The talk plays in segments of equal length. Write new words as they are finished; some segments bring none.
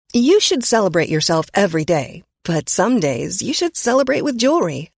You should celebrate yourself every day, but some days you should celebrate with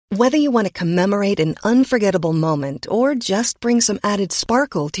jewelry. Whether you want to commemorate an unforgettable moment or just bring some added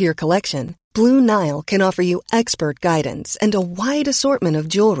sparkle to your collection, Blue Nile can offer you expert guidance and a wide assortment of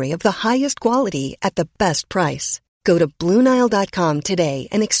jewelry of the highest quality at the best price. Go to BlueNile.com today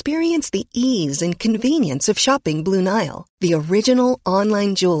and experience the ease and convenience of shopping Blue Nile, the original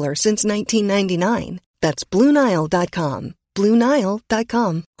online jeweler since 1999. That's BlueNile.com.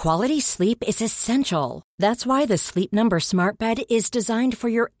 BlueNile.com. Quality sleep is essential. That's why the Sleep Number Smart Bed is designed for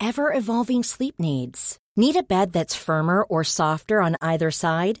your ever-evolving sleep needs. Need a bed that's firmer or softer on either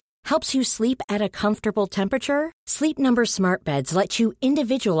side? Helps you sleep at a comfortable temperature? Sleep Number Smart Beds let you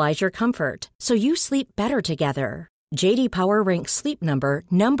individualize your comfort, so you sleep better together. J.D. Power ranks Sleep Number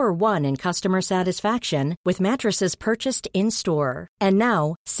number 1 in customer satisfaction with mattresses purchased in-store. And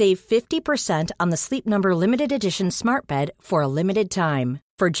now, save 50% on the Sleep Number Limited Edition Smart Bed for a limited time.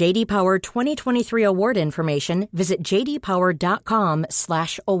 For J.D. Power 2023 award information, visit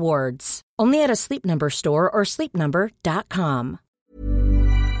jdpower.com/awards. Only at a Sleep Number store or sleepnumber.com.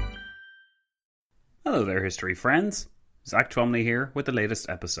 Hello there, history friends. Zach Twomley here with the latest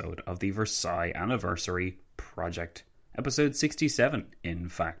episode of the Versailles Anniversary Project. Episode 67, in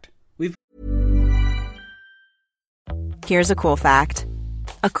fact. Here's a cool fact.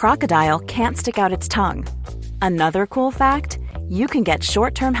 A crocodile can't stick out its tongue. Another cool fact, you can get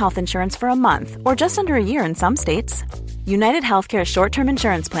short-term health insurance for a month or just under a year in some states. United Healthcare short-term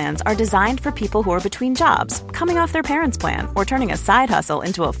insurance plans are designed for people who are between jobs, coming off their parents' plan, or turning a side hustle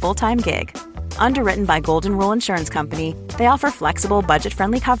into a full-time gig. Underwritten by Golden Rule Insurance Company, they offer flexible,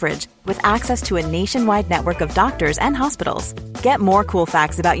 budget-friendly coverage with access to a nationwide network of doctors and hospitals. Get more cool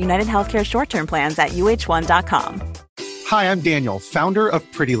facts about United Healthcare short-term plans at uh1.com. Hi, I'm Daniel, founder of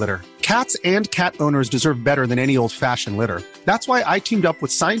Pretty Litter. Cats and cat owners deserve better than any old-fashioned litter. That's why I teamed up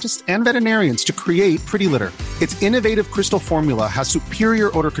with scientists and veterinarians to create Pretty Litter. Its innovative crystal formula has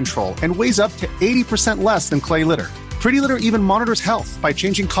superior odor control and weighs up to 80% less than clay litter. Pretty Litter even monitors health by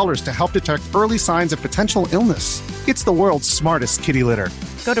changing colors to help detect early signs of potential illness. It's the world's smartest kitty litter.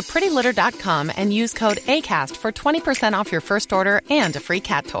 Go to prettylitter.com and use code ACAST for 20% off your first order and a free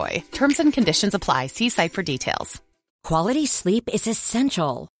cat toy. Terms and conditions apply. See site for details. Quality sleep is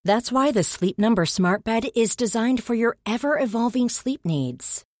essential. That's why the Sleep Number Smart Bed is designed for your ever-evolving sleep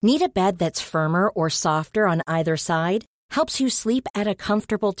needs. Need a bed that's firmer or softer on either side? Helps you sleep at a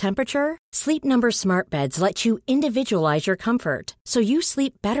comfortable temperature? Sleep Number Smart Beds let you individualize your comfort, so you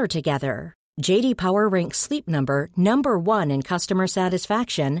sleep better together. J.D. Power ranks Sleep Number number 1 in customer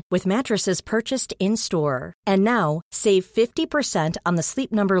satisfaction with mattresses purchased in-store. And now, save 50% on the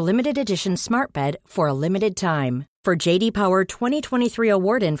Sleep Number Limited Edition Smart Bed for a limited time. For J.D. Power 2023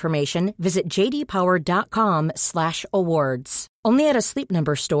 award information, visit jdpower.com/awards. Only at a Sleep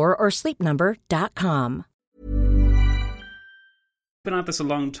Number store or sleepnumber.com. Been at this a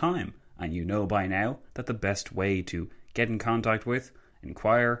long time, and you know by now that the best way to get in contact with,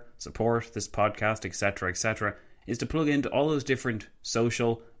 inquire, support this podcast, etc., is to plug into all those different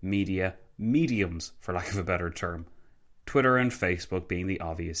social media mediums, for lack of a better term. Twitter and Facebook being the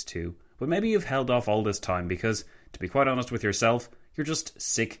obvious two. But maybe you've held off all this time because, to be quite honest with yourself, you're just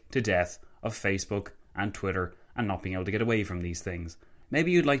sick to death of Facebook and Twitter and not being able to get away from these things.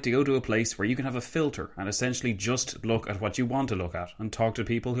 Maybe you'd like to go to a place where you can have a filter and essentially just look at what you want to look at and talk to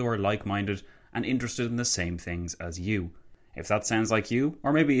people who are like-minded and interested in the same things as you. If that sounds like you,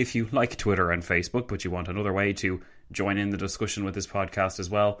 or maybe if you like Twitter and Facebook but you want another way to join in the discussion with this podcast as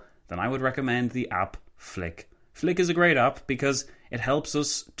well, then I would recommend the app Flick. Flick is a great app because it helps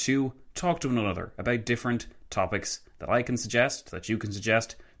us to talk to one another about different topics that I can suggest, that you can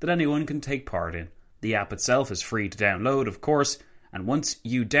suggest, that anyone can take part in. The app itself is free to download, of course, and once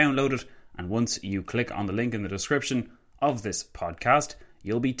you download it, and once you click on the link in the description of this podcast,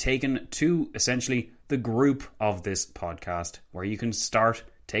 you'll be taken to essentially the group of this podcast, where you can start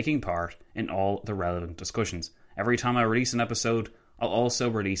taking part in all the relevant discussions. Every time I release an episode, I'll also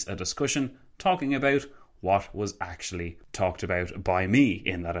release a discussion talking about what was actually talked about by me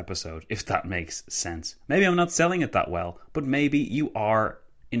in that episode, if that makes sense. Maybe I'm not selling it that well, but maybe you are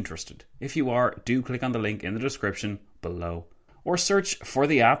interested. If you are, do click on the link in the description below. Or search for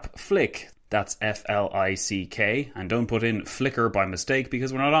the app Flick. That's Flick, and don't put in Flickr by mistake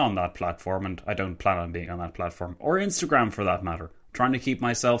because we're not on that platform and I don't plan on being on that platform. Or Instagram for that matter. I'm trying to keep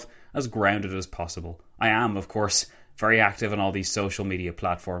myself as grounded as possible. I am, of course, very active on all these social media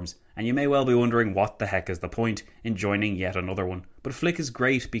platforms, and you may well be wondering what the heck is the point in joining yet another one. But Flick is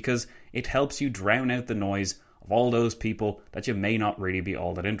great because it helps you drown out the noise of all those people that you may not really be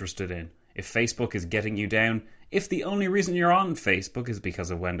all that interested in. If Facebook is getting you down, if the only reason you're on Facebook is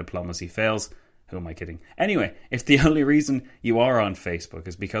because of When Diplomacy Fails, who am I kidding? Anyway, if the only reason you are on Facebook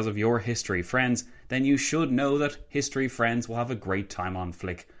is because of your history friends, then you should know that history friends will have a great time on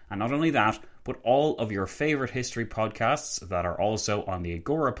Flick. And not only that, but all of your favourite history podcasts that are also on the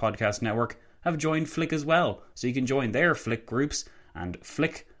Agora podcast network have joined Flick as well. So you can join their Flick groups and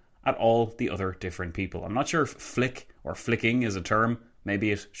flick at all the other different people. I'm not sure if flick or flicking is a term.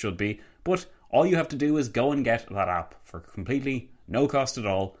 Maybe it should be. But all you have to do is go and get that app for completely no cost at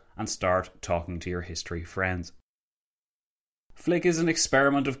all and start talking to your history friends. Flick is an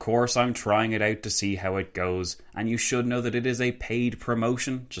experiment, of course. I'm trying it out to see how it goes, and you should know that it is a paid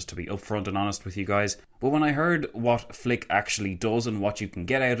promotion, just to be upfront and honest with you guys. But when I heard what Flick actually does and what you can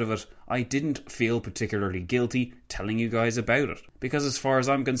get out of it, I didn't feel particularly guilty telling you guys about it, because as far as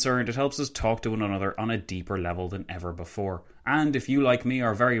I'm concerned, it helps us talk to one another on a deeper level than ever before. And if you, like me,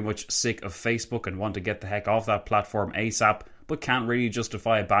 are very much sick of Facebook and want to get the heck off that platform ASAP, but can't really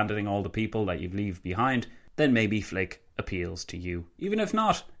justify abandoning all the people that you leave behind, then maybe Flick appeals to you. Even if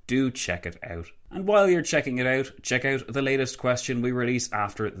not, do check it out. And while you're checking it out, check out the latest question we release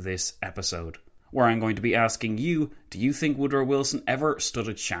after this episode, where I'm going to be asking you, do you think Woodrow Wilson ever stood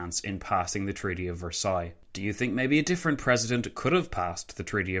a chance in passing the Treaty of Versailles? Do you think maybe a different president could have passed the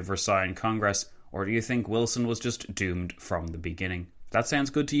Treaty of Versailles in Congress, or do you think Wilson was just doomed from the beginning? If that sounds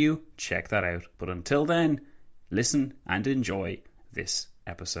good to you, check that out. But until then, listen and enjoy this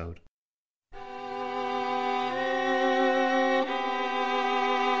episode.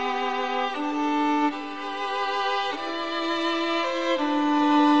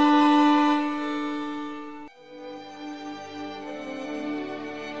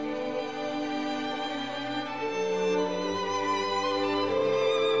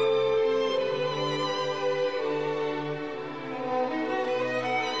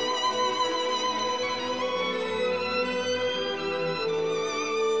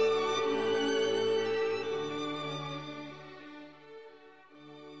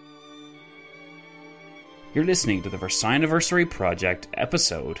 You're listening to the Versailles Anniversary Project,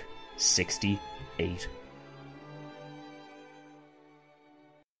 episode 68.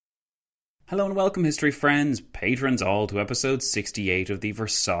 Hello and welcome, history friends, patrons all, to episode 68 of the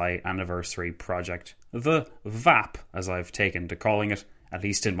Versailles Anniversary Project. The VAP, as I've taken to calling it, at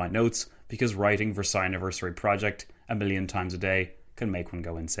least in my notes, because writing Versailles Anniversary Project a million times a day can make one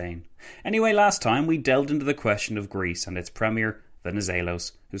go insane. Anyway, last time we delved into the question of Greece and its premier,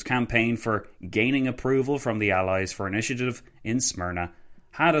 Venizelos, whose campaign for gaining approval from the Allies for initiative in Smyrna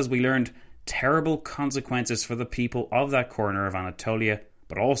had, as we learned, terrible consequences for the people of that corner of Anatolia,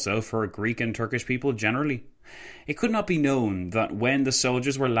 but also for Greek and Turkish people generally. It could not be known that when the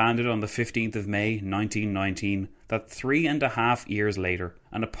soldiers were landed on the 15th of May 1919, that 3.5 years later,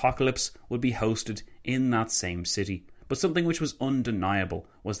 an apocalypse would be hosted in that same city. But something which was undeniable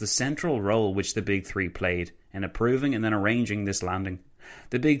was the central role which the Big Three played in approving and then arranging this landing.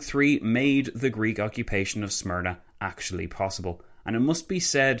 The Big Three made the Greek occupation of Smyrna actually possible, and it must be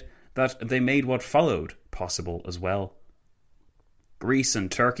said that they made what followed possible as well. Greece and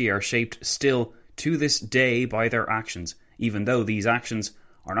Turkey are shaped still to this day by their actions, even though these actions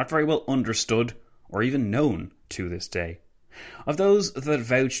are not very well understood or even known to this day. Of those that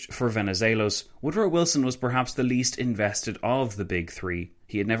vouched for Venizelos, Woodrow Wilson was perhaps the least invested of the Big Three.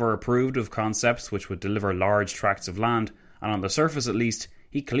 He had never approved of concepts which would deliver large tracts of land, and on the surface at least,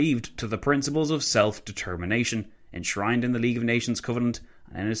 he cleaved to the principles of self-determination, enshrined in the League of Nations Covenant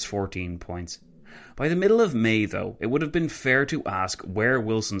and in its 14 points. By the middle of May, though, it would have been fair to ask where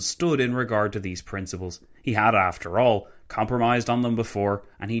Wilson stood in regard to these principles. He had, after all, compromised on them before,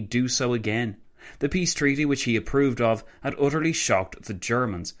 and he'd do so again. The peace treaty which he approved of had utterly shocked the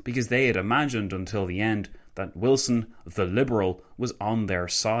Germans, because they had imagined until the end that Wilson, the liberal, was on their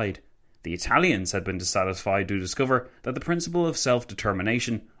side. The Italians had been dissatisfied to discover that the principle of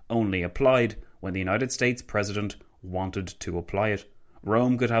self-determination only applied when the United States president wanted to apply it.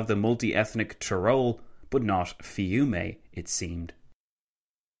 Rome could have the multi-ethnic Tyrol, but not Fiume, it seemed.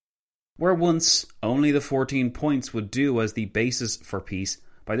 Where once only the 14 points would do as the basis for peace,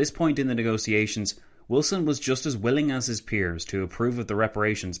 by this point in the negotiations, Wilson was just as willing as his peers to approve of the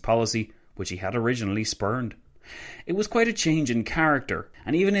reparations policy which he had originally spurned. It was quite a change in character,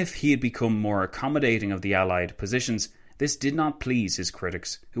 and even if he had become more accommodating of the Allied positions, this did not please his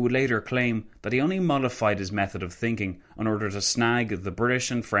critics, who would later claim that he only modified his method of thinking in order to snag the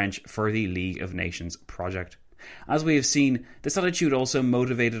British and French for the League of Nations project. As we have seen, this attitude also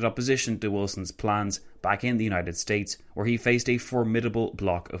motivated opposition to Wilson's plans back in the United States, where he faced a formidable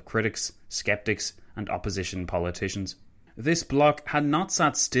block of critics, skeptics, and opposition politicians. This bloc had not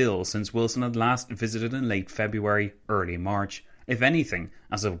sat still since Wilson had last visited in late February, early March. If anything,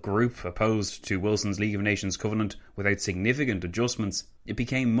 as a group opposed to Wilson's League of Nations covenant without significant adjustments, it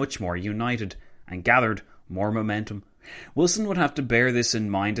became much more united and gathered more momentum. Wilson would have to bear this in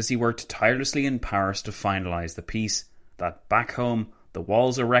mind as he worked tirelessly in Paris to finalise the peace, that back home, the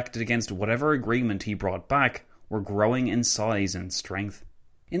walls erected against whatever agreement he brought back were growing in size and strength.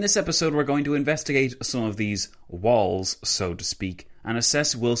 In this episode, we're going to investigate some of these walls, so to speak, and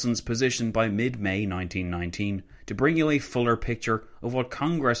assess Wilson's position by mid-May 1919 to bring you a fuller picture of what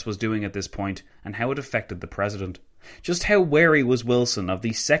Congress was doing at this point and how it affected the president. Just how wary was Wilson of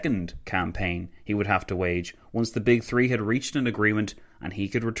the second campaign he would have to wage once the Big Three had reached an agreement and he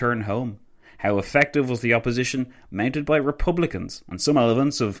could return home? How effective was the opposition mounted by Republicans and some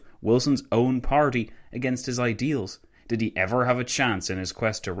elements of Wilson's own party against his ideals? Did he ever have a chance in his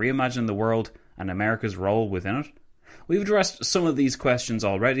quest to reimagine the world and America's role within it? We've addressed some of these questions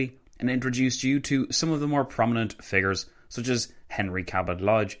already and introduced you to some of the more prominent figures, such as Henry Cabot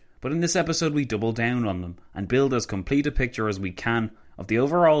Lodge, but in this episode we double down on them and build as complete a picture as we can of the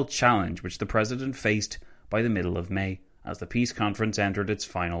overall challenge which the president faced by the middle of May, as the peace conference entered its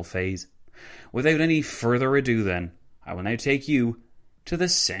final phase. Without any further ado then, I will now take you to the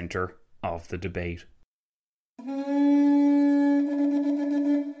centre of the debate.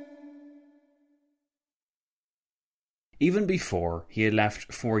 Even before he had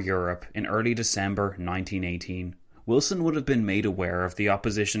left for Europe in early December 1918, Wilson would have been made aware of the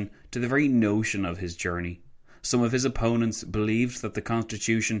opposition to the very notion of his journey. Some of his opponents believed that the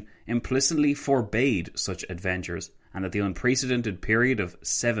Constitution implicitly forbade such adventures, and that the unprecedented period of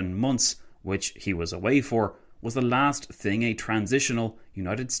 7 months, which he was away for, was the last thing a transitional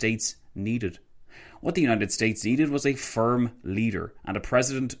United States needed. What the United States needed was a firm leader and a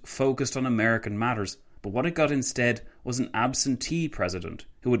president focused on American matters, but what it got instead was an absentee president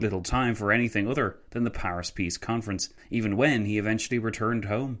who had little time for anything other than the Paris Peace Conference, even when he eventually returned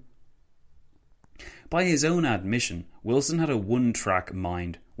home. By his own admission, Wilson had a one-track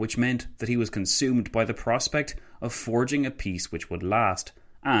mind, which meant that he was consumed by the prospect of forging a peace which would last,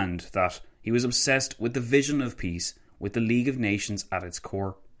 and that he was obsessed with the vision of peace with the League of Nations at its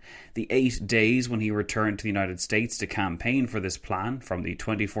core. The 8 days when he returned to the United States to campaign for this plan, from the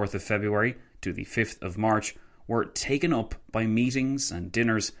 24th of February to the 5th of March, were taken up by meetings and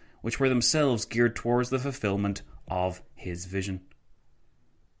dinners which were themselves geared towards the fulfillment of his vision.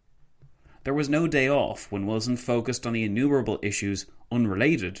 There was no day off when Wilson focused on the innumerable issues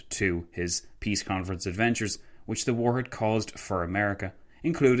unrelated to his peace conference adventures which the war had caused for America,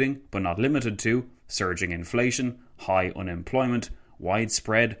 including, but not limited to, surging inflation, high unemployment,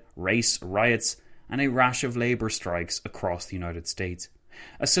 widespread race riots, and a rash of labour strikes across the United States.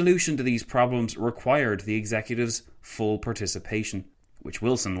 A solution to these problems required the executive's full participation, which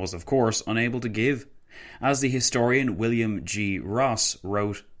Wilson was of course unable to give. As the historian William G. Ross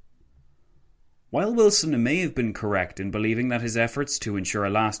wrote, "While Wilson may have been correct in believing that his efforts to ensure a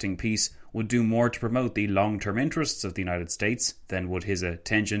lasting peace would do more to promote the long-term interests of the United States than would his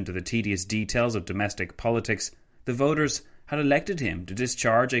attention to the tedious details of domestic politics, the voters had elected him to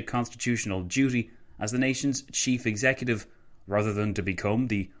discharge a constitutional duty as the nation's chief executive, rather than to become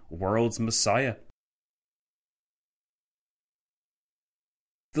the world's messiah."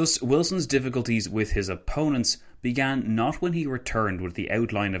 Thus, Wilson's difficulties with his opponents began not when he returned with the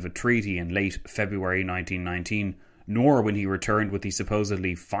outline of a treaty in late February 1919, nor when he returned with the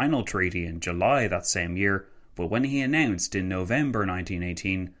supposedly final treaty in July that same year, but when he announced in November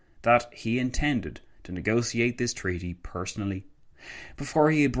 1918 that he intended to negotiate this treaty personally.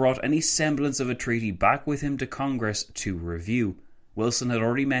 Before he had brought any semblance of a treaty back with him to Congress to review, Wilson had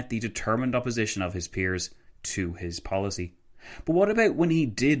already met the determined opposition of his peers to his policy. But what about when he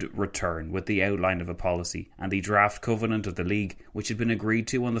did return with the outline of a policy and the draft covenant of the League which had been agreed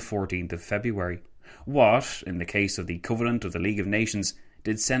to on the 14th of February? What, in the case of the Covenant of the League of Nations,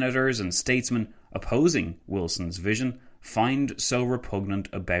 did senators and statesmen opposing Wilson's vision find so repugnant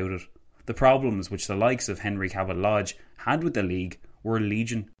about it? The problems which the likes of Henry Cabot Lodge had with the League were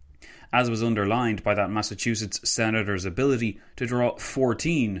legion, as was underlined by that Massachusetts senator's ability to draw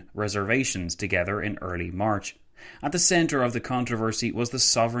 14 reservations together in early March. At the centre of the controversy was the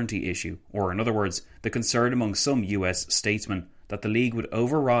sovereignty issue, or in other words, the concern among some US statesmen that the League would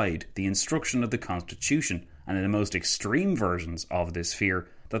override the instruction of the Constitution, and in the most extreme versions of this fear,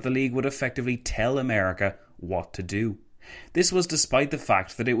 that the League would effectively tell America what to do. This was despite the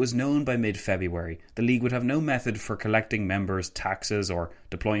fact that it was known by mid-February the League would have no method for collecting members' taxes or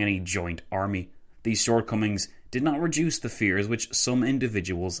deploying any joint army. These shortcomings did not reduce the fears which some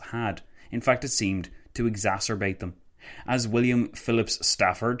individuals had. In fact, it seemed to exacerbate them. As William Phillips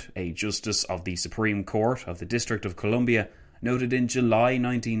Stafford, a Justice of the Supreme Court of the District of Columbia, noted in July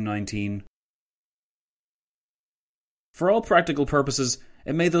 1919, "For all practical purposes,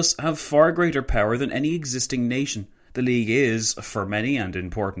 it may thus have far greater power than any existing nation. The League is, for many and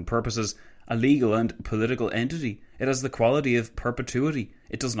important purposes, a legal and political entity. It has the quality of perpetuity.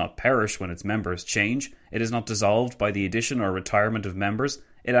 It does not perish when its members change. It is not dissolved by the addition or retirement of members.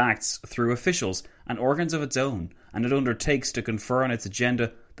 It acts through officials and organs of its own, and it undertakes to confer on its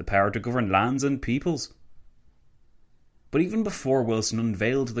agenda the power to govern lands and peoples." But even before Wilson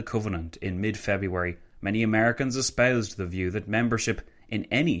unveiled the Covenant in mid-February, many Americans espoused the view that membership in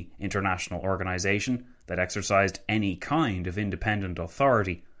any international organisation that exercised any kind of independent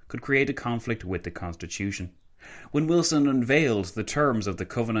authority could create a conflict with the Constitution. When Wilson unveiled the terms of the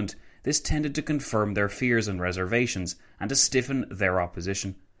Covenant, this tended to confirm their fears and reservations and to stiffen their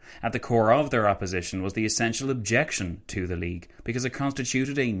opposition. At the core of their opposition was the essential objection to the League, because it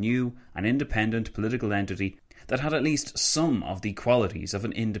constituted a new and independent political entity that had at least some of the qualities of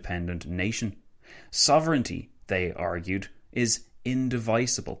an independent nation. Sovereignty, they argued, is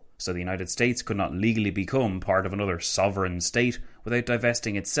indivisible, so the United States could not legally become part of another sovereign state without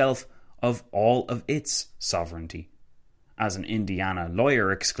divesting itself of all of its sovereignty. As an Indiana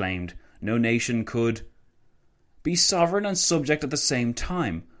lawyer exclaimed, "No nation could be sovereign and subject at the same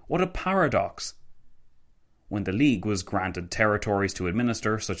time. What a paradox!" When the League was granted territories to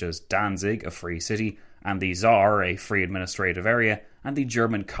administer, such as Danzig, a free city, and the Saar, a free administrative area, and the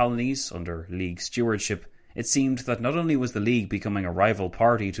German colonies under League stewardship, it seemed that not only was the League becoming a rival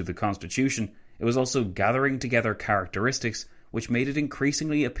party to the Constitution, it was also gathering together characteristics which made it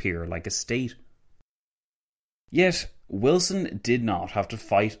increasingly appear like a state. Yet, Wilson did not have to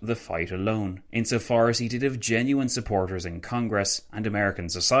fight the fight alone, insofar as he did have genuine supporters in Congress, and American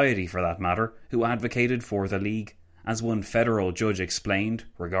society for that matter, who advocated for the League, as one federal judge explained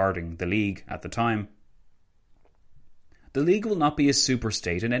regarding the League at the time. "The League will not be a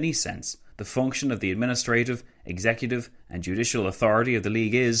superstate in any sense. The function of the administrative, executive, and judicial authority of the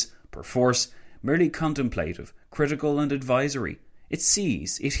League is, perforce, merely contemplative, critical, and advisory. It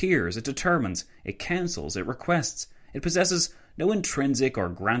sees, it hears, it determines, it counsels, it requests. It possesses no intrinsic or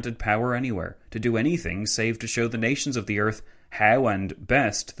granted power anywhere to do anything save to show the nations of the earth how and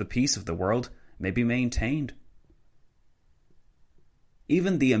best the peace of the world may be maintained."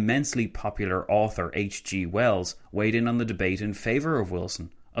 Even the immensely popular author H.G. Wells weighed in on the debate in favour of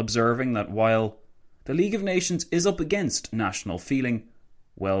Wilson, observing that while the League of Nations is up against national feeling,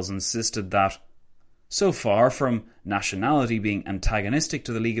 Wells insisted that, so far from nationality being antagonistic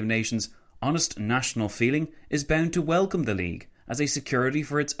to the League of Nations, honest national feeling is bound to welcome the League as a security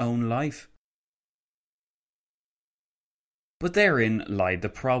for its own life. But therein lied the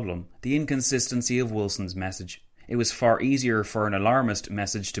problem, the inconsistency of Wilson's message. It was far easier for an alarmist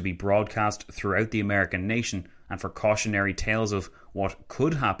message to be broadcast throughout the American nation and for cautionary tales of what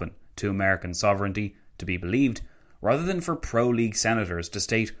could happen to American sovereignty to be believed, rather than for pro-League senators to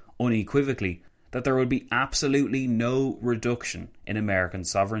state unequivocally that there would be absolutely no reduction in American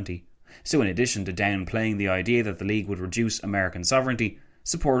sovereignty. So in addition to downplaying the idea that the League would reduce American sovereignty,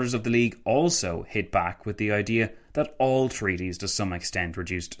 supporters of the League also hit back with the idea that all treaties to some extent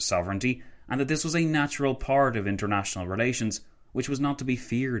reduced sovereignty, and that this was a natural part of international relations, which was not to be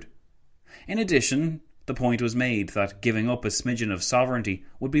feared. In addition, the point was made that giving up a smidgen of sovereignty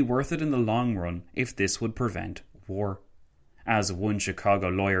would be worth it in the long run if this would prevent war. As one Chicago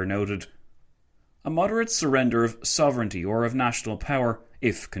lawyer noted, "A moderate surrender of sovereignty or of national power,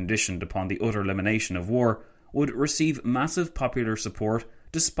 if conditioned upon the utter elimination of war, would receive massive popular support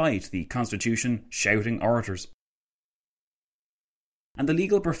despite the Constitution shouting orators." And the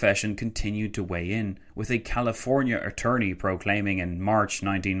legal profession continued to weigh in, with a California attorney proclaiming in March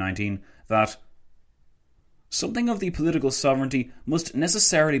 1919 that something of the political sovereignty must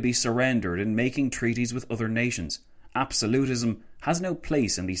necessarily be surrendered in making treaties with other nations. Absolutism has no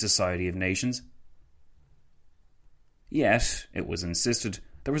place in the Society of Nations. Yet, it was insisted,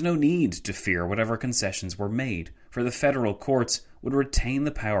 there was no need to fear whatever concessions were made, for the federal courts would retain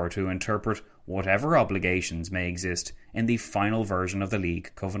the power to interpret whatever obligations may exist in the final version of the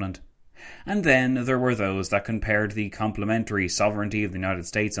League Covenant. And then there were those that compared the complementary sovereignty of the United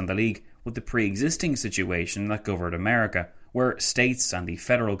States and the League with the pre-existing situation that governed America, where states and the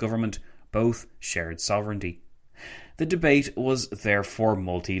federal government both shared sovereignty. The debate was therefore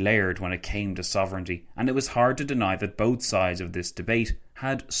multi-layered when it came to sovereignty, and it was hard to deny that both sides of this debate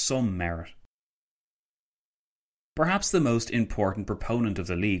had some merit. Perhaps the most important proponent of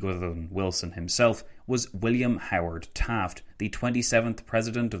the League, other than Wilson himself, was William Howard Taft, the 27th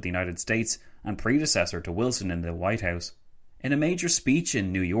President of the United States and predecessor to Wilson in the White House. In a major speech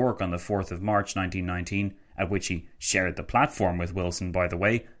in New York on the 4th of March 1919, at which he shared the platform with Wilson, by the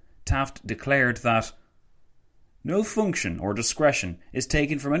way, Taft declared that no function or discretion is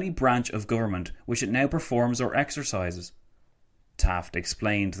taken from any branch of government which it now performs or exercises. Taft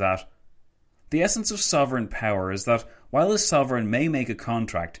explained that the essence of sovereign power is that while a sovereign may make a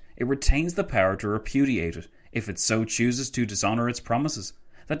contract, it retains the power to repudiate it if it so chooses to dishonour its promises.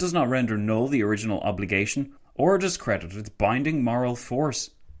 That does not render null the original obligation or discredit its binding moral force.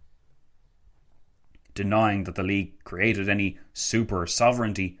 Denying that the League created any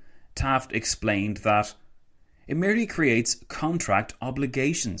super-sovereignty, Taft explained that it merely creates contract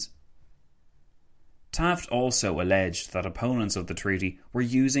obligations. Taft also alleged that opponents of the treaty were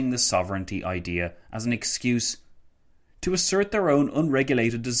using the sovereignty idea as an excuse to assert their own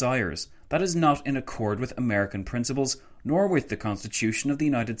unregulated desires that is not in accord with American principles nor with the Constitution of the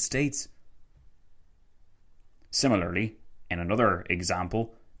United States. Similarly, in another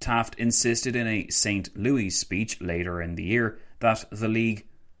example, Taft insisted in a St. Louis speech later in the year that the League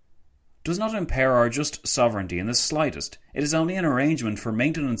does not impair our just sovereignty in the slightest. It is only an arrangement for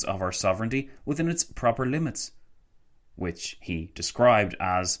maintenance of our sovereignty within its proper limits, which he described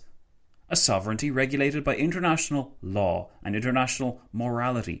as a sovereignty regulated by international law and international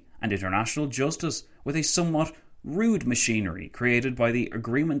morality and international justice, with a somewhat rude machinery created by the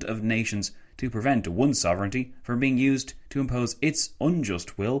agreement of nations to prevent one sovereignty from being used to impose its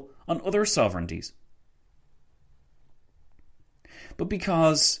unjust will on other sovereignties. But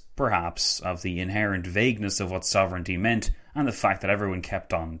because, perhaps, of the inherent vagueness of what sovereignty meant and the fact that everyone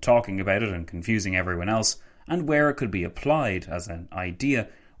kept on talking about it and confusing everyone else, and where it could be applied as an idea,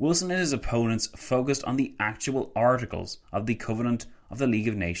 Wilson and his opponents focused on the actual articles of the Covenant of the League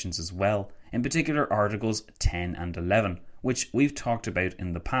of Nations as well, in particular Articles 10 and 11, which we've talked about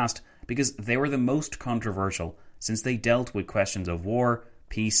in the past because they were the most controversial since they dealt with questions of war,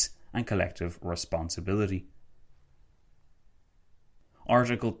 peace, and collective responsibility.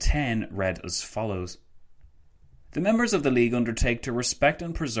 Article 10 read as follows: the members of the League undertake to respect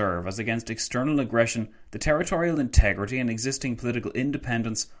and preserve, as against external aggression, the territorial integrity and existing political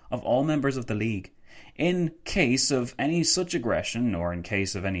independence of all members of the League. In case of any such aggression, or in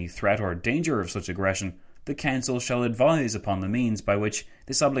case of any threat or danger of such aggression, the Council shall advise upon the means by which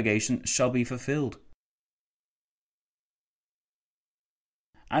this obligation shall be fulfilled.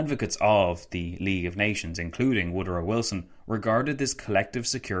 Advocates of the League of Nations, including Woodrow Wilson, regarded this collective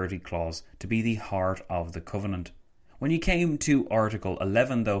security clause to be the heart of the Covenant. When you came to Article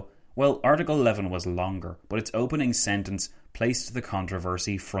 11, though, well, Article 11 was longer, but its opening sentence placed the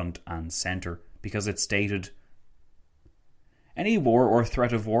controversy front and centre, because it stated, any war or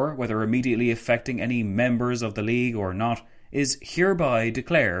threat of war, whether immediately affecting any members of the League or not, is hereby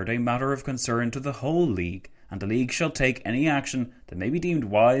declared a matter of concern to the whole League, and the League shall take any action that may be deemed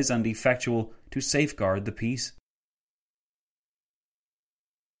wise and effectual to safeguard the peace.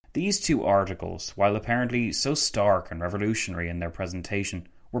 These two articles, while apparently so stark and revolutionary in their presentation,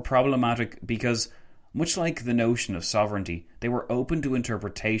 were problematic because, much like the notion of sovereignty, they were open to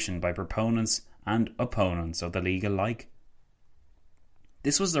interpretation by proponents and opponents of the League alike.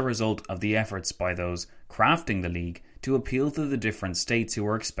 This was the result of the efforts by those crafting the League to appeal to the different states who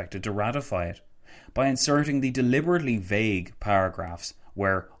were expected to ratify it, by inserting the deliberately vague paragraphs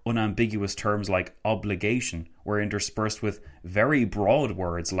where unambiguous terms like obligation were interspersed with very broad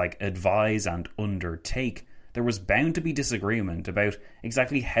words like advise and undertake. There was bound to be disagreement about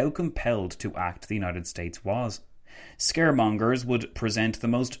exactly how compelled to act the United States was. Scaremongers would present the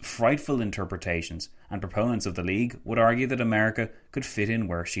most frightful interpretations, and proponents of the League would argue that America could fit in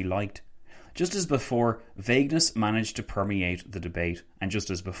where she liked. Just as before, vagueness managed to permeate the debate, and just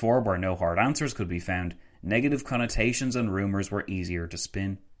as before, where no hard answers could be found, negative connotations and rumours were easier to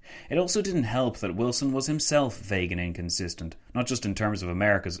spin. It also didn't help that Wilson was himself vague and inconsistent, not just in terms of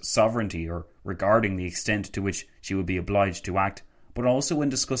America's sovereignty or regarding the extent to which she would be obliged to act, but also when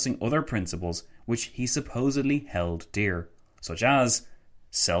discussing other principles which he supposedly held dear, such as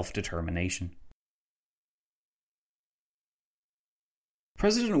self-determination.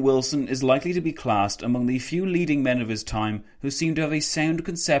 President Wilson is likely to be classed among the few leading men of his time who seemed to have a sound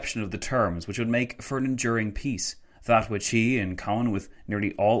conception of the terms which would make for an enduring peace. That which he, in common with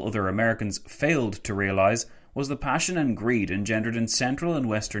nearly all other Americans, failed to realise was the passion and greed engendered in Central and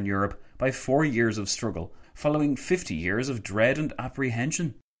Western Europe by 4 years of struggle, following 50 years of dread and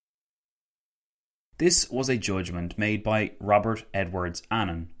apprehension. This was a judgment made by Robert Edwards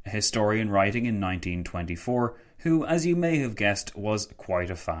Annan, a historian writing in 1924, who, as you may have guessed, was quite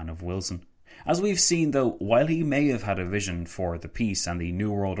a fan of Wilson. As we've seen though, while he may have had a vision for the peace and the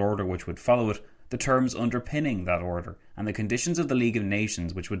New World Order which would follow it, the terms underpinning that order and the conditions of the League of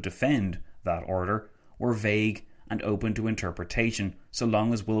Nations which would defend that order were vague and open to interpretation so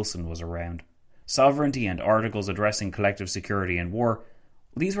long as Wilson was around. Sovereignty and articles addressing collective security and war,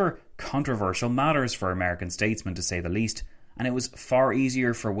 these were controversial matters for American statesmen to say the least, and it was far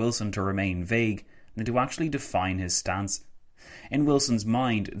easier for Wilson to remain vague than to actually define his stance. In Wilson's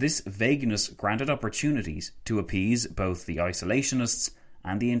mind, this vagueness granted opportunities to appease both the isolationists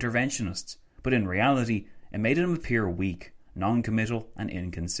and the interventionists, but in reality it made him appear weak, non-committal and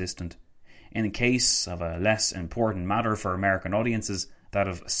inconsistent. In the case of a less important matter for American audiences, that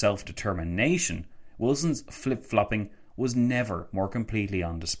of self-determination, Wilson's flip-flopping was never more completely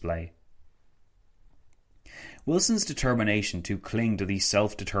on display. Wilson's determination to cling to the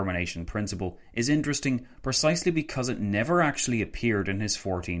self-determination principle is interesting precisely because it never actually appeared in his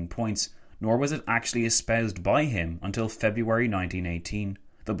 14 points, nor was it actually espoused by him until February 1918,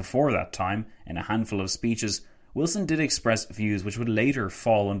 though before that time, in a handful of speeches, Wilson did express views which would later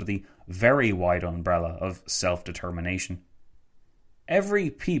fall under the very wide umbrella of self-determination. "Every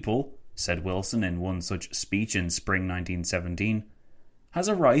people," said Wilson in one such speech in spring 1917, "has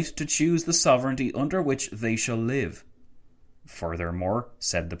a right to choose the sovereignty under which they shall live." Furthermore,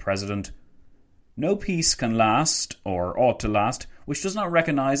 said the President, "No peace can last, or ought to last, which does not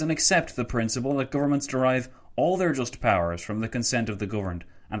recognise and accept the principle that governments derive all their just powers from the consent of the governed,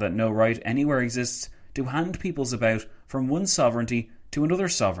 and that no right anywhere exists to hand peoples about from one sovereignty to another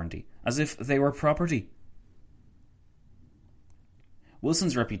sovereignty, as if they were property."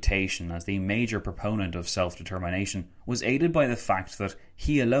 Wilson's reputation as the major proponent of self-determination was aided by the fact that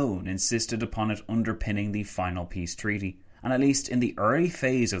he alone insisted upon it underpinning the final peace treaty, and at least in the early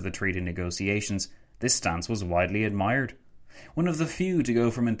phase of the treaty negotiations, this stance was widely admired. One of the few to go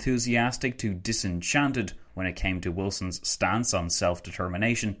from enthusiastic to disenchanted when it came to Wilson's stance on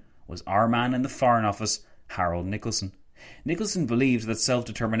self-determination was our man in the Foreign Office, Harold Nicolson. Nicolson believed that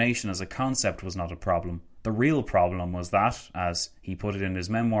self-determination as a concept was not a problem. The real problem was that, as he put it in his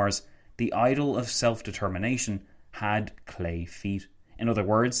memoirs, the idol of self-determination had clay feet. In other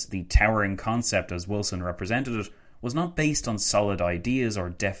words, the towering concept as Wilson represented it was not based on solid ideas or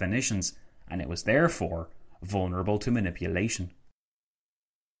definitions, and it was therefore vulnerable to manipulation.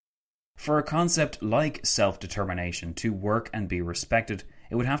 For a concept like self-determination to work and be respected,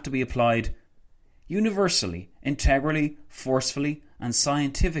 it would have to be applied universally, integrally, forcefully, and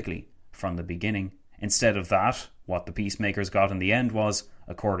scientifically from the beginning. Instead of that, what the peacemakers got in the end was,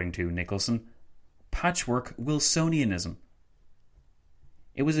 according to Nicolson, patchwork Wilsonianism.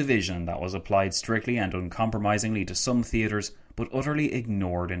 It was a vision that was applied strictly and uncompromisingly to some theatres, but utterly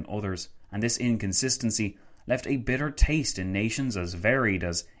ignored in others, and this inconsistency left a bitter taste in nations as varied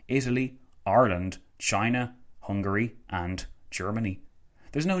as Italy, Ireland, China, Hungary, and Germany.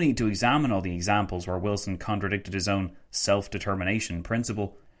 There's no need to examine all the examples where Wilson contradicted his own self-determination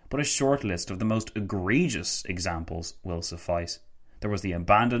principle, but a short list of the most egregious examples will suffice. There was the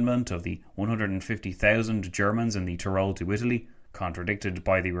abandonment of the 150,000 Germans in the Tyrol to Italy, contradicted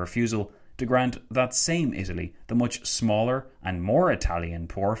by the refusal to grant that same Italy the much smaller and more Italian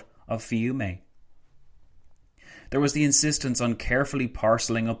port of Fiume. There was the insistence on carefully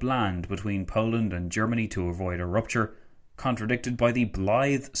parcelling up land between Poland and Germany to avoid a rupture, contradicted by the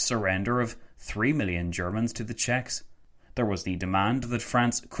blithe surrender of 3 million Germans to the Czechs. There was the demand that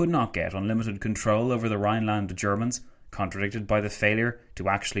France could not get unlimited control over the Rhineland Germans, contradicted by the failure to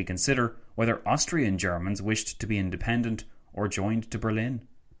actually consider whether Austrian Germans wished to be independent or joined to Berlin.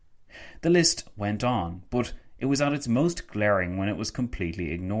 The list went on, but it was at its most glaring when it was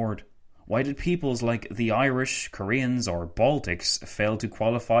completely ignored. Why did peoples like the Irish, Koreans, or Baltics fail to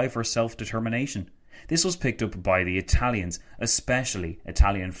qualify for self-determination? This was picked up by the Italians, especially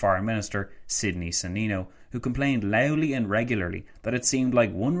Italian Foreign Minister Sidney Sonnino, who complained loudly and regularly that it seemed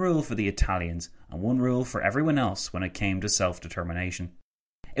like one rule for the Italians and one rule for everyone else when it came to self-determination.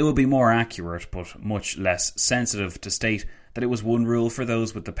 It would be more accurate, but much less sensitive, to state that it was one rule for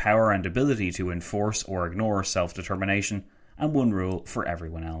those with the power and ability to enforce or ignore self-determination, and one rule for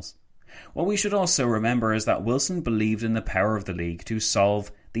everyone else. What we should also remember is that Wilson believed in the power of the League to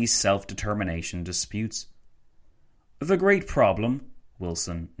solve these self-determination disputes. The great problem,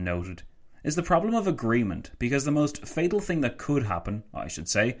 Wilson noted, is the problem of agreement, because the most fatal thing that could happen, I should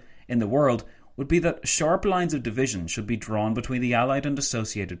say, in the world would be that sharp lines of division should be drawn between the Allied and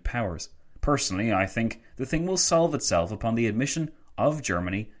associated powers. Personally, I think the thing will solve itself upon the admission of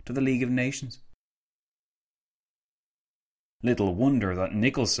Germany to the League of Nations. Little wonder that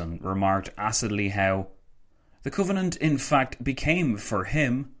Nicolson remarked acidly how the Covenant in fact became for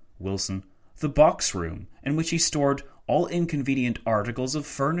him, Wilson, the box room in which he stored all inconvenient articles of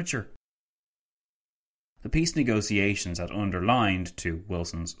furniture. The peace negotiations had underlined, to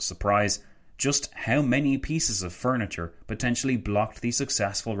Wilson's surprise, just how many pieces of furniture potentially blocked the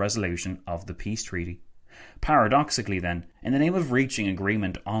successful resolution of the peace treaty. Paradoxically then, in the name of reaching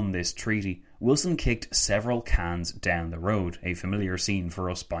agreement on this treaty, Wilson kicked several cans down the road, a familiar scene for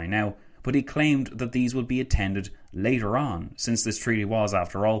us by now, but he claimed that these would be attended later on, since this treaty was,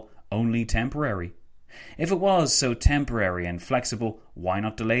 after all, only temporary. If it was so temporary and flexible, why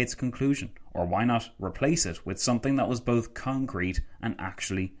not delay its conclusion? Or why not replace it with something that was both concrete and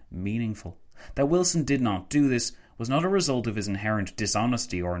actually meaningful? That Wilson did not do this was not a result of his inherent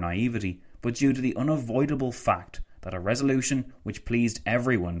dishonesty or naivety, but due to the unavoidable fact that a resolution which pleased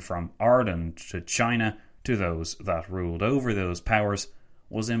everyone from Ireland to China to those that ruled over those powers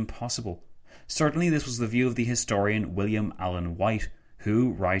was impossible. Certainly this was the view of the historian William Allen White,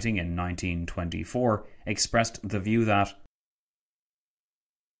 who, writing in 1924, expressed the view that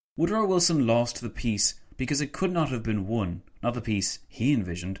Woodrow Wilson lost the peace because it could not have been won, not the peace he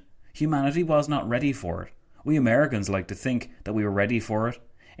envisioned. Humanity was not ready for it. We Americans like to think that we were ready for it,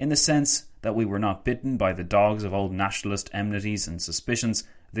 in the sense that we were not bitten by the dogs of old nationalist enmities and suspicions.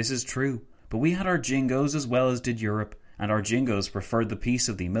 This is true, but we had our jingoes as well as did Europe, and our jingoes preferred the peace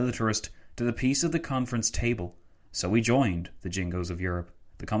of the militarist to the peace of the conference table. So we joined the jingoes of Europe.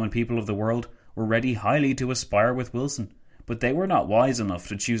 The common people of the world were ready highly to aspire with Wilson, but they were not wise enough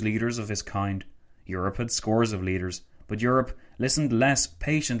to choose leaders of his kind. Europe had scores of leaders, but Europe listened less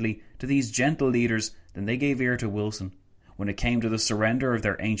patiently to these gentle leaders than they gave ear to Wilson. When it came to the surrender of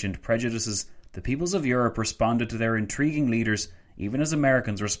their ancient prejudices, the peoples of Europe responded to their intriguing leaders, even as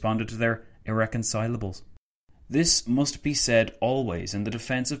Americans responded to their irreconcilables. This must be said always in the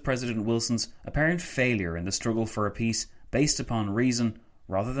defense of President Wilson's apparent failure in the struggle for a peace based upon reason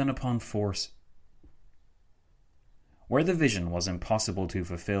rather than upon force. Where the vision was impossible to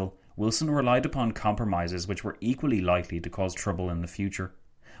fulfill, Wilson relied upon compromises which were equally likely to cause trouble in the future.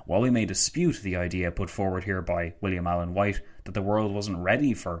 While we may dispute the idea put forward here by William Allen White that the world wasn't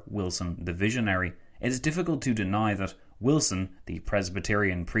ready for Wilson the visionary, it is difficult to deny that Wilson, the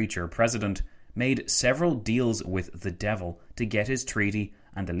Presbyterian preacher-president, made several deals with the devil to get his treaty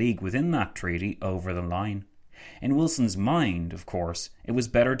and the League within that treaty over the line. In Wilson's mind, of course, it was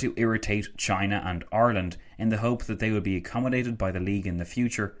better to irritate China and Ireland in the hope that they would be accommodated by the League in the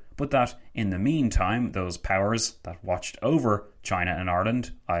future, but that, in the meantime, those powers that watched over China and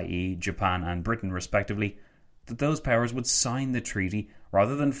Ireland, i.e. Japan and Britain respectively, that those powers would sign the treaty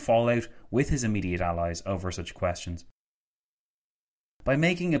rather than fall out with his immediate allies over such questions. By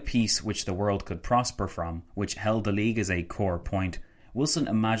making a peace which the world could prosper from, which held the League as a core point, Wilson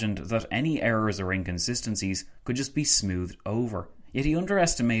imagined that any errors or inconsistencies could just be smoothed over. Yet he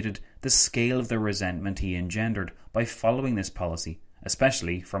underestimated the scale of the resentment he engendered by following this policy,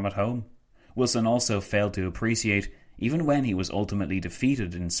 especially from at home. Wilson also failed to appreciate, even when he was ultimately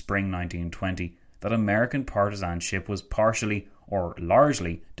defeated in spring 1920, that American partisanship was partially, or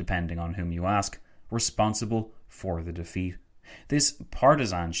largely, depending on whom you ask, responsible for the defeat. This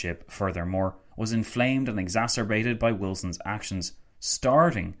partisanship, furthermore, was inflamed and exacerbated by Wilson's actions,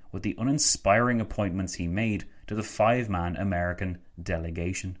 starting with the uninspiring appointments he made to the 5-man American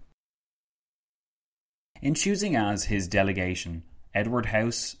delegation. In choosing as his delegation Edward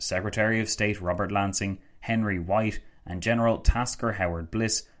House, Secretary of State Robert Lansing, Henry White, and General Tasker Howard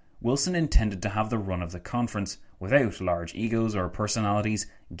Bliss, Wilson intended to have the run of the conference without large egos or personalities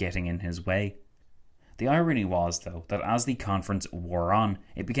getting in his way. The irony was, though, that as the conference wore on,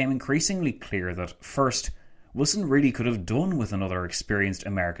 it became increasingly clear that, first, Wilson really could have done with another experienced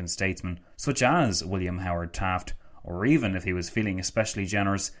American statesman, such as William Howard Taft, or even, if he was feeling especially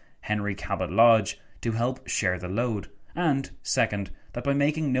generous, Henry Cabot Lodge, to help share the load, and, second, that by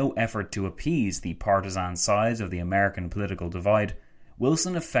making no effort to appease the partisan sides of the American political divide,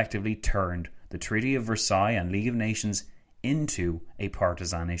 Wilson effectively turned the Treaty of Versailles and League of Nations into a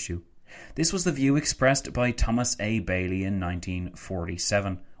partisan issue. This was the view expressed by Thomas A. Bailey in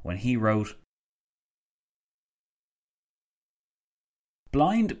 1947, when he wrote,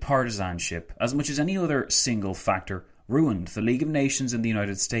 "Blind partisanship, as much as any other single factor, ruined the League of Nations in the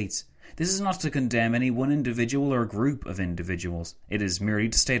United States. This is not to condemn any one individual or group of individuals. It is merely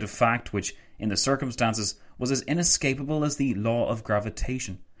to state a fact which, in the circumstances, was as inescapable as the law of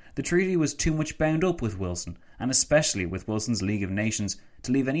gravitation. The treaty was too much bound up with Wilson, and especially with Wilson's League of Nations,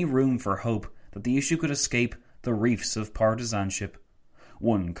 to leave any room for hope that the issue could escape the reefs of partisanship.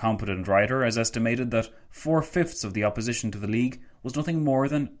 One competent writer has estimated that 4/5 of the opposition to the League was nothing more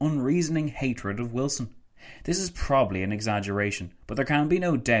than unreasoning hatred of Wilson. This is probably an exaggeration, but there can be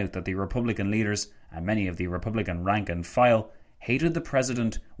no doubt that the Republican leaders, and many of the Republican rank and file, hated the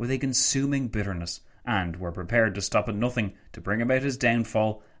president with a consuming bitterness, and were prepared to stop at nothing to bring about his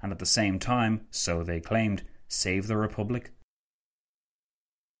downfall and at the same time, so they claimed, save the Republic.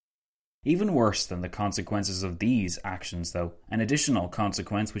 Even worse than the consequences of these actions, though, an additional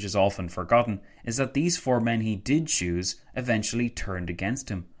consequence which is often forgotten, is that these 4 men he did choose eventually turned against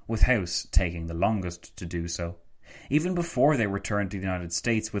him, with House taking the longest to do so. Even before they returned to the United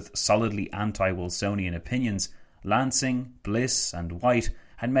States with solidly anti-Wilsonian opinions, Lansing, Bliss and White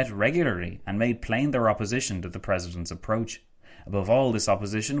had met regularly and made plain their opposition to the president's approach. Above all, this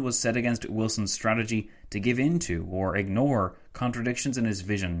opposition was set against Wilson's strategy to give in to or ignore contradictions in his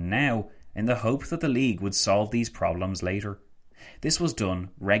vision now in the hope that the League would solve these problems later. This was done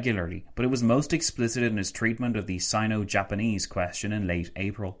regularly, but it was most explicit in his treatment of the Sino-Japanese question in late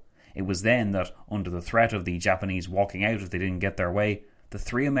April. It was then that, under the threat of the Japanese walking out if they didn't get their way, the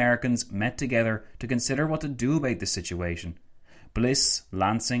 3 Americans met together to consider what to do about the situation. Bliss,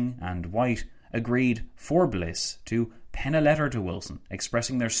 Lansing and White agreed for Bliss to pen a letter to Wilson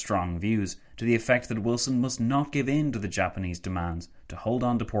expressing their strong views to the effect that Wilson must not give in to the Japanese demands to hold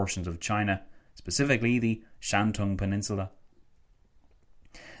on to portions of China, specifically the Shantung Peninsula.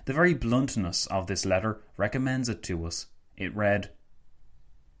 The very bluntness of this letter recommends it to us. It read,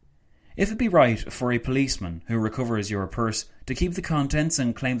 "If it be right for a policeman who recovers your purse to keep the contents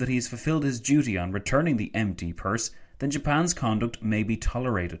and claim that he has fulfilled his duty on returning the empty purse, then Japan's conduct may be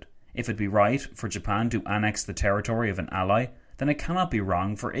tolerated. If it be right for Japan to annex the territory of an ally, then it cannot be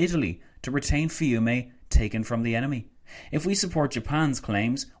wrong for Italy to retain Fiume taken from the enemy. If we support Japan's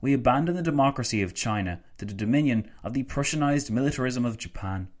claims, we abandon the democracy of China to the dominion of the Prussianized militarism of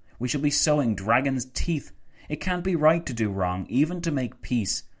Japan. We shall be sowing dragon's teeth. It can't be right to do wrong, even to make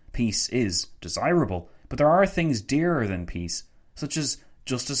peace. Peace is desirable, but there are things dearer than peace, such as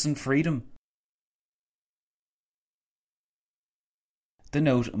justice and freedom." The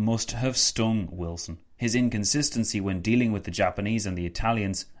note must have stung Wilson. His inconsistency when dealing with the Japanese and the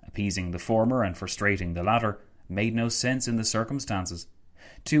Italians, appeasing the former and frustrating the latter, made no sense in the circumstances.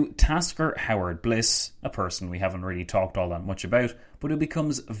 To Tasker Howard Bliss, a person we haven't really talked all that much about, but who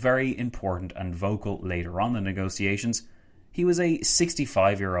becomes very important and vocal later on in the negotiations, he was a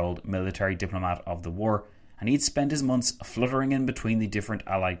 65-year-old military diplomat of the war, and he'd spent his months fluttering in between the different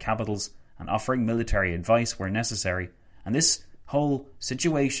Allied capitals and offering military advice where necessary, and this whole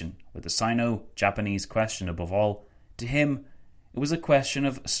situation, with the Sino-Japanese question above all, to him it was a question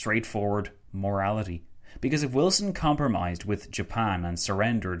of straightforward morality. Because if Wilson compromised with Japan and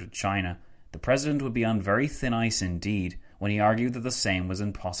surrendered China, the president would be on very thin ice indeed when he argued that the same was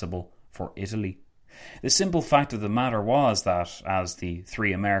impossible for Italy. The simple fact of the matter was that, as the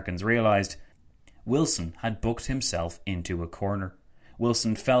 3 Americans realised, Wilson had booked himself into a corner.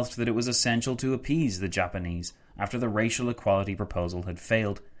 Wilson felt that it was essential to appease the Japanese after the racial equality proposal had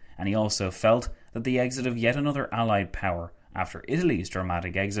failed, and he also felt that the exit of yet another Allied power after Italy's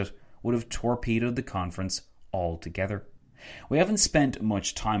dramatic exit would have torpedoed the conference altogether. We haven't spent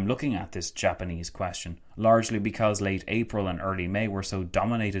much time looking at this Japanese question, largely because late April and early May were so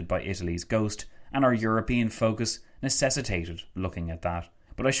dominated by Italy's ghost, and our European focus necessitated looking at that.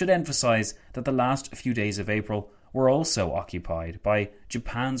 But I should emphasise that the last few days of April were also occupied by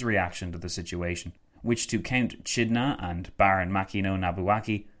Japan's reaction to the situation, which to Count Chidna and Baron Makino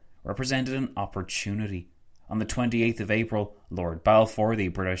Nobuaki represented an opportunity. On the 28th of April, Lord Balfour, the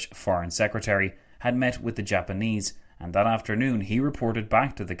British Foreign Secretary, had met with the Japanese, and that afternoon he reported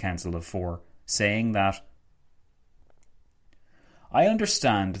back to the Council of Four, saying that, "I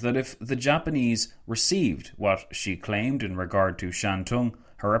understand that if the Japanese received what she claimed in regard to Shantung,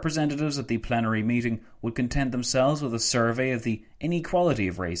 her representatives at the plenary meeting would content themselves with a survey of the inequality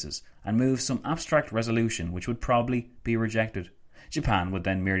of races and move some abstract resolution which would probably be rejected. Japan would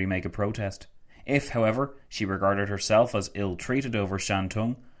then merely make a protest. If, however, she regarded herself as ill-treated over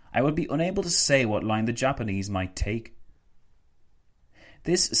Shantung, I would be unable to say what line the Japanese might take."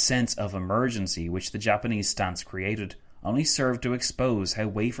 This sense of emergency which the Japanese stance created only served to expose how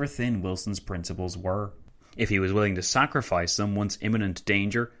wafer-thin Wilson's principles were. If he was willing to sacrifice them once imminent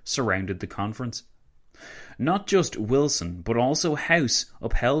danger surrounded the conference. Not just Wilson, but also House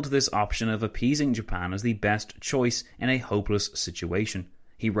upheld this option of appeasing Japan as the best choice in a hopeless situation.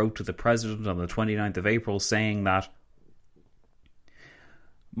 He wrote to the President on the 29th of April saying that,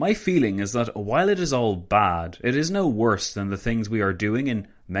 "My feeling is that while it is all bad, it is no worse than the things we are doing in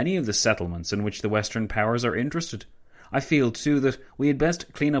many of the settlements in which the Western powers are interested. I feel too that we had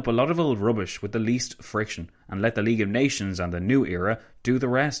best clean up a lot of old rubbish with the least friction and let the League of Nations and the New Era do the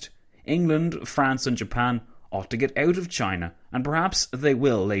rest. England, France and Japan ought to get out of China, and perhaps they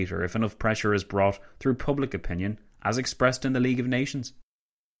will later if enough pressure is brought through public opinion, as expressed in the League of Nations.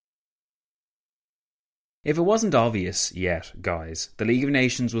 If it wasn't obvious yet, guys, the League of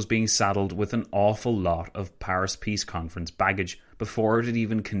Nations was being saddled with an awful lot of Paris Peace Conference baggage before it had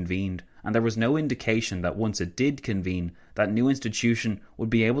even convened, and there was no indication that once it did convene, that new institution would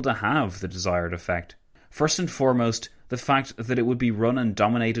be able to have the desired effect. First and foremost, the fact that it would be run and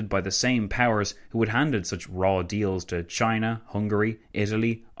dominated by the same powers who had handed such raw deals to China, Hungary,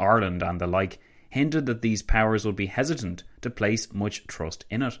 Italy, Ireland and the like, hinted that these powers would be hesitant to place much trust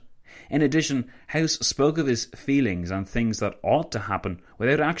in it. In addition, House spoke of his feelings and things that ought to happen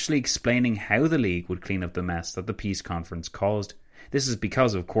without actually explaining how the League would clean up the mess that the peace conference caused. This is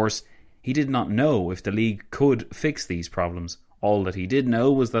because, of course, he did not know if the League could fix these problems. All that he did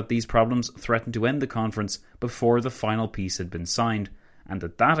know was that these problems threatened to end the conference before the final peace had been signed, and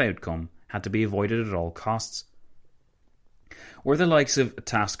that outcome had to be avoided at all costs. Where the likes of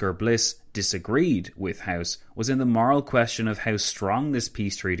Tasker Bliss disagreed with House was in the moral question of how strong this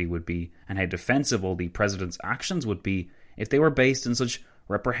peace treaty would be and how defensible the President's actions would be if they were based on such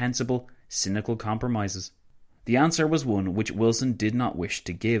reprehensible, cynical compromises. The answer was one which Wilson did not wish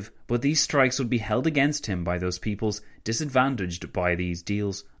to give, but these strikes would be held against him by those peoples disadvantaged by these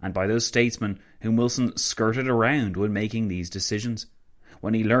deals and by those statesmen whom Wilson skirted around when making these decisions.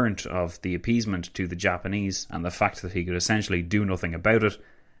 When he learnt of the appeasement to the Japanese and the fact that he could essentially do nothing about it,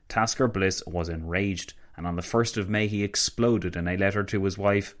 Tasker Bliss was enraged, and on the 1st of May he exploded in a letter to his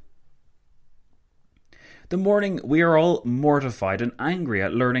wife. The morning we are all mortified and angry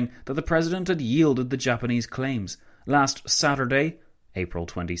at learning that the President had yielded the Japanese claims. Last Saturday, April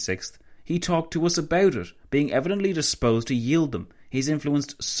 26th, he talked to us about it, being evidently disposed to yield them. He's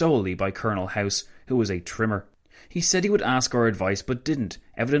influenced solely by Colonel House, who was a trimmer. He said he would ask our advice but didn't,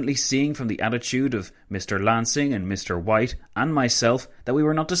 evidently seeing from the attitude of Mr. Lansing and Mr. White and myself that we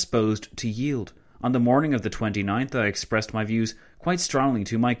were not disposed to yield. On the morning of the 29th I expressed my views quite strongly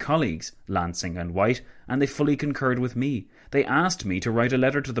to my colleagues, Lansing and White, and they fully concurred with me. They asked me to write a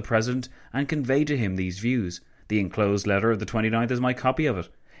letter to the President and convey to him these views. The enclosed letter of the 29th is my copy of it.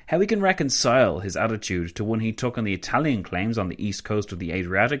 How he can reconcile his attitude to one he took on the Italian claims on the east coast of the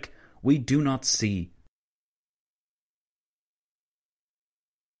Adriatic, we do not see.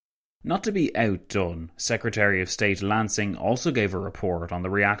 Not to be outdone, Secretary of State Lansing also gave a report on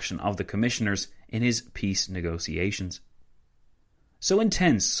the reaction of the commissioners in his peace negotiations. So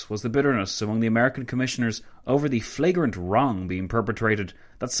intense was the bitterness among the American commissioners over the flagrant wrong being perpetrated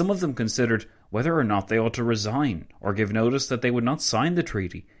that some of them considered whether or not they ought to resign or give notice that they would not sign the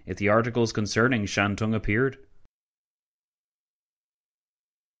treaty if the articles concerning Shantung appeared.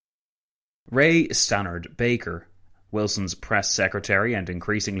 Ray Stannard Baker, Wilson's press secretary and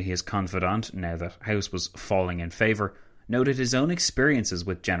increasingly his confidant now that House was falling in favour, noted his own experiences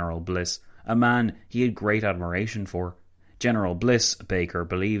with General Bliss, a man he had great admiration for. General Bliss, Baker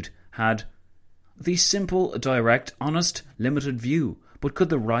believed, had the simple, direct, honest, limited view, but could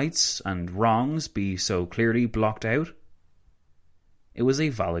the rights and wrongs be so clearly blocked out? It was a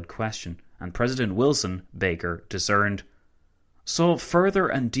valid question, and President Wilson, Baker discerned, saw further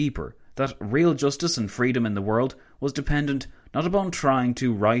and deeper that real justice and freedom in the world was dependent not upon trying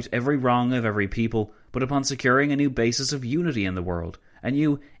to right every wrong of every people, but upon securing a new basis of unity in the world, a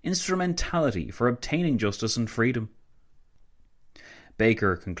new instrumentality for obtaining justice and freedom.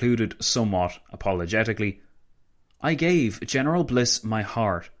 Baker concluded somewhat apologetically, I gave General Bliss my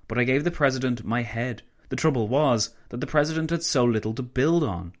heart, but I gave the President my head. The trouble was that the President had so little to build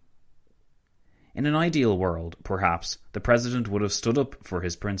on. In an ideal world, perhaps, the President would have stood up for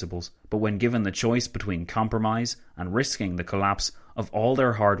his principles, but when given the choice between compromise and risking the collapse of all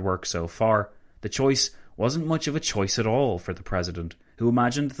their hard work so far, the choice wasn't much of a choice at all for the President, who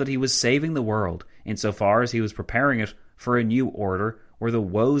imagined that he was saving the world insofar as he was preparing it for a new order where the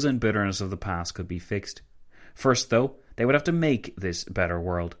woes and bitterness of the past could be fixed. First, though, they would have to make this better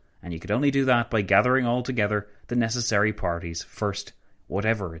world, and you could only do that by gathering all together the necessary parties first,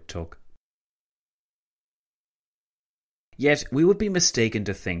 whatever it took. Yet we would be mistaken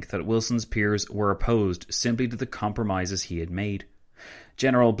to think that Wilson's peers were opposed simply to the compromises he had made.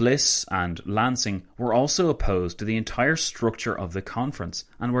 General Bliss and Lansing were also opposed to the entire structure of the conference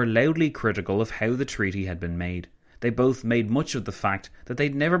and were loudly critical of how the treaty had been made. They both made much of the fact that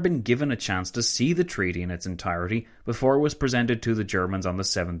they'd never been given a chance to see the treaty in its entirety before it was presented to the Germans on the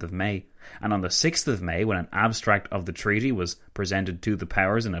 7th of May. And on the 6th of May, when an abstract of the treaty was presented to the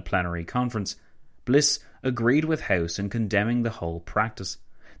powers in a plenary conference, Bliss agreed with House in condemning the whole practice.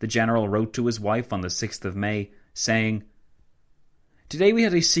 The general wrote to his wife on the 6th of May, saying, Today we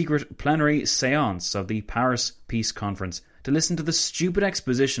had a secret plenary séance of the Paris Peace Conference to listen to the stupid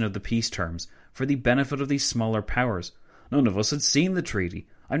exposition of the peace terms for the benefit of these smaller powers. None of us had seen the treaty.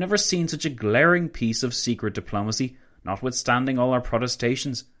 I've never seen such a glaring piece of secret diplomacy, notwithstanding all our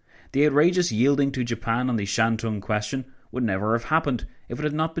protestations. The outrageous yielding to Japan on the Shantung question would never have happened if it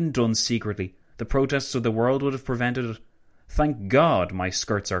had not been done secretly. The protests of the world would have prevented it. Thank God my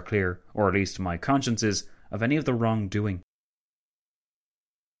skirts are clear, or at least my conscience is, of any of the wrongdoing.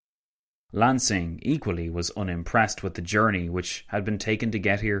 Lansing, equally, was unimpressed with the journey which had been taken to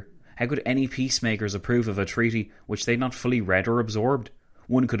get here. How could any peacemakers approve of a treaty which they had not fully read or absorbed?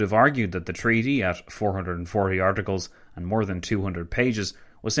 One could have argued that the treaty, at 440 articles and more than 200 pages,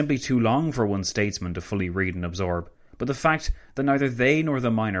 was simply too long for one statesman to fully read and absorb. But the fact that neither they nor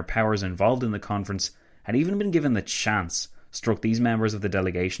the minor powers involved in the conference had even been given the chance struck these members of the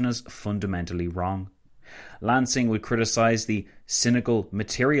delegation as fundamentally wrong. Lansing would criticise the cynical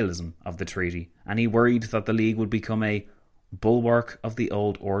materialism of the treaty, and he worried that the League would become a bulwark of the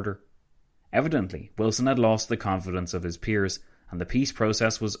old order. Evidently, Wilson had lost the confidence of his peers, and the peace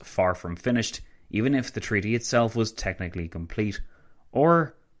process was far from finished, even if the treaty itself was technically complete.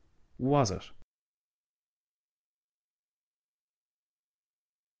 Or was it?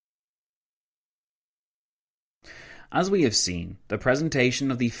 As we have seen, the presentation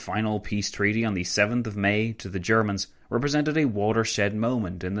of the final peace treaty on the 7th of May to the Germans represented a watershed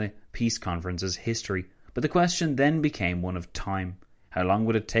moment in the peace conference's history, but the question then became one of time. How long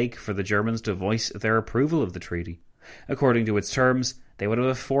would it take for the Germans to voice their approval of the treaty? According to its terms, they would have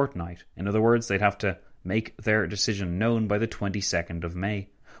a fortnight. In other words, they'd have to make their decision known by the 22nd of May.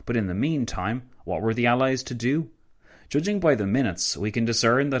 But in the meantime, what were the Allies to do? Judging by the minutes, we can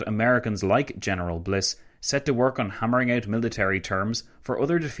discern that Americans like General Bliss set to work on hammering out military terms for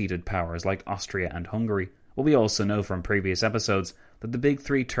other defeated powers like Austria and Hungary. But we also know from previous episodes that the Big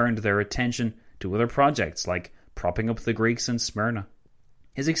Three turned their attention to other projects like propping up the Greeks in Smyrna.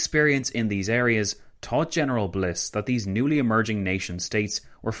 His experience in these areas taught General Bliss that these newly emerging nation-states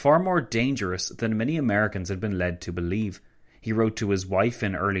were far more dangerous than many Americans had been led to believe. He wrote to his wife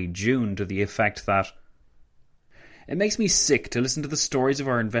in early June to the effect that, "It makes me sick to listen to the stories of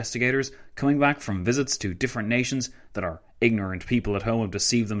our investigators coming back from visits to different nations that our ignorant people at home have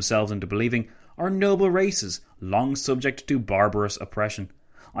deceived themselves into believing are noble races, long subject to barbarous oppression.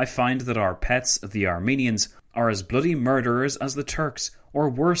 I find that our pets, the Armenians, are as bloody murderers as the Turks, or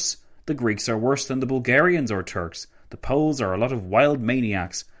worse. The Greeks are worse than the Bulgarians or Turks. The Poles are a lot of wild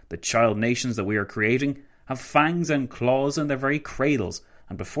maniacs. The child nations that we are creating have fangs and claws in their very cradles,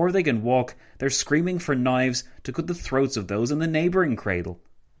 and before they can walk, they're screaming for knives to cut the throats of those in the neighbouring cradle."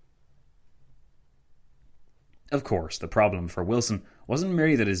 Of course, the problem for Wilson wasn't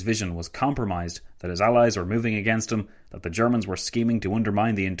merely that his vision was compromised, that his allies were moving against him, that the Germans were scheming to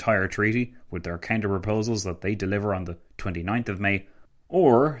undermine the entire treaty with their counter-proposals that they deliver on the 29th of May,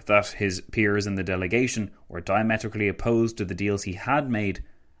 or that his peers in the delegation were diametrically opposed to the deals he had made.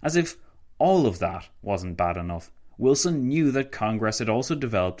 As if all of that wasn't bad enough, Wilson knew that Congress had also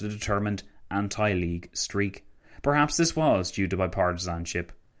developed a determined anti-League streak. Perhaps this was due to bipartisanship.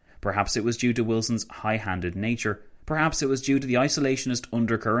 Perhaps it was due to Wilson's high-handed nature. Perhaps it was due to the isolationist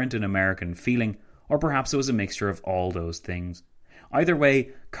undercurrent in American feeling. Or perhaps it was a mixture of all those things. Either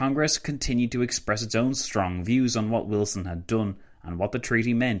way, Congress continued to express its own strong views on what Wilson had done and what the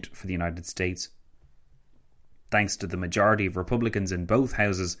treaty meant for the United States. Thanks to the majority of Republicans in both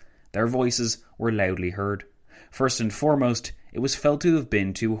houses, their voices were loudly heard. First and foremost, it was felt to have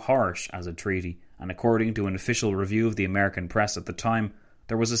been too harsh as a treaty, and according to an official review of the American press at the time,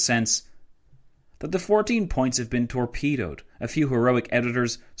 there was a sense that the 14 points have been torpedoed. A few heroic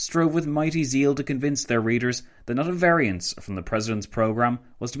editors strove with mighty zeal to convince their readers that not a variance from the President's program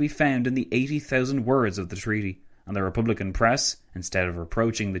was to be found in the 80,000 words of the treaty, and the Republican press, instead of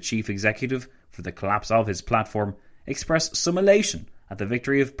reproaching the chief executive for the collapse of his platform, expressed some elation at the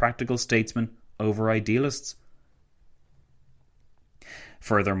victory of practical statesmen over idealists.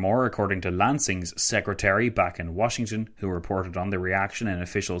 Furthermore, according to Lansing's secretary back in Washington, who reported on the reaction in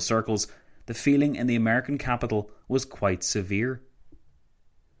official circles, the feeling in the American capital was quite severe.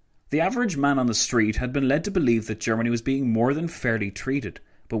 The average man on the street had been led to believe that Germany was being more than fairly treated,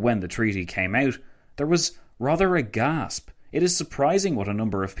 but when the treaty came out, there was rather a gasp. It is surprising what a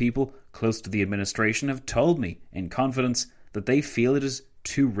number of people close to the administration have told me, in confidence, that they feel it is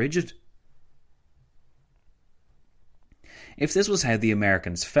too rigid. If this was how the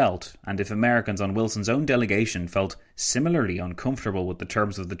Americans felt, and if Americans on Wilson's own delegation felt similarly uncomfortable with the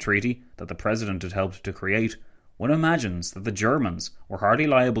terms of the treaty that the President had helped to create, one imagines that the Germans were hardly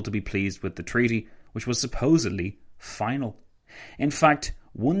liable to be pleased with the treaty, which was supposedly final. In fact,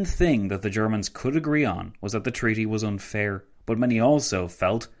 one thing that the Germans could agree on was that the treaty was unfair, but many also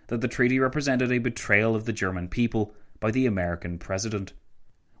felt that the treaty represented a betrayal of the German people by the American president.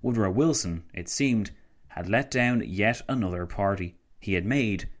 Woodrow Wilson, it seemed, had let down yet another party. He had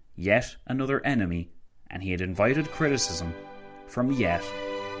made yet another enemy, and he had invited criticism from yet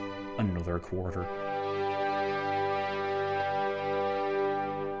another quarter.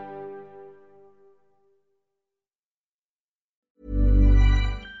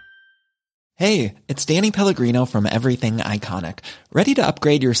 Hey, it's Danny Pellegrino from Everything Iconic. Ready to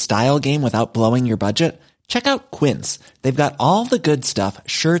upgrade your style game without blowing your budget? Check out Quince. They've got all the good stuff,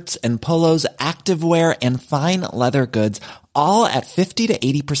 shirts and polos, activewear, and fine leather goods, all at 50 to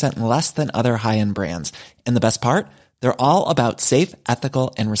 80% less than other high-end brands. And the best part? They're all about safe,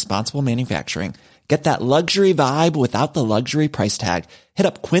 ethical, and responsible manufacturing. Get that luxury vibe without the luxury price tag. Hit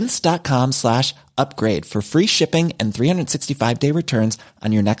up quince.com/upgrade for free shipping and 365-day returns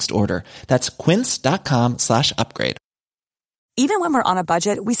on your next order. That's quince.com/upgrade. Even when we're on a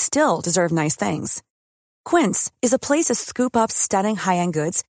budget, we still deserve nice things. Quince is a place to scoop up stunning high-end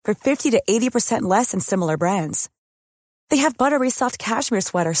goods for 50 to 80% less than similar brands. They have buttery soft cashmere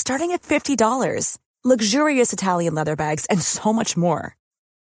sweaters starting at $50, luxurious Italian leather bags, and so much more.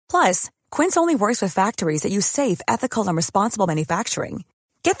 Plus, Quince only works with factories that use safe, ethical, and responsible manufacturing.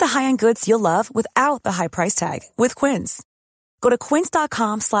 Get the high-end goods you'll love without the high price tag with Quince. Go to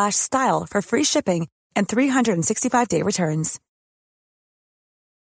quince.com/style for free shipping and 365-day returns.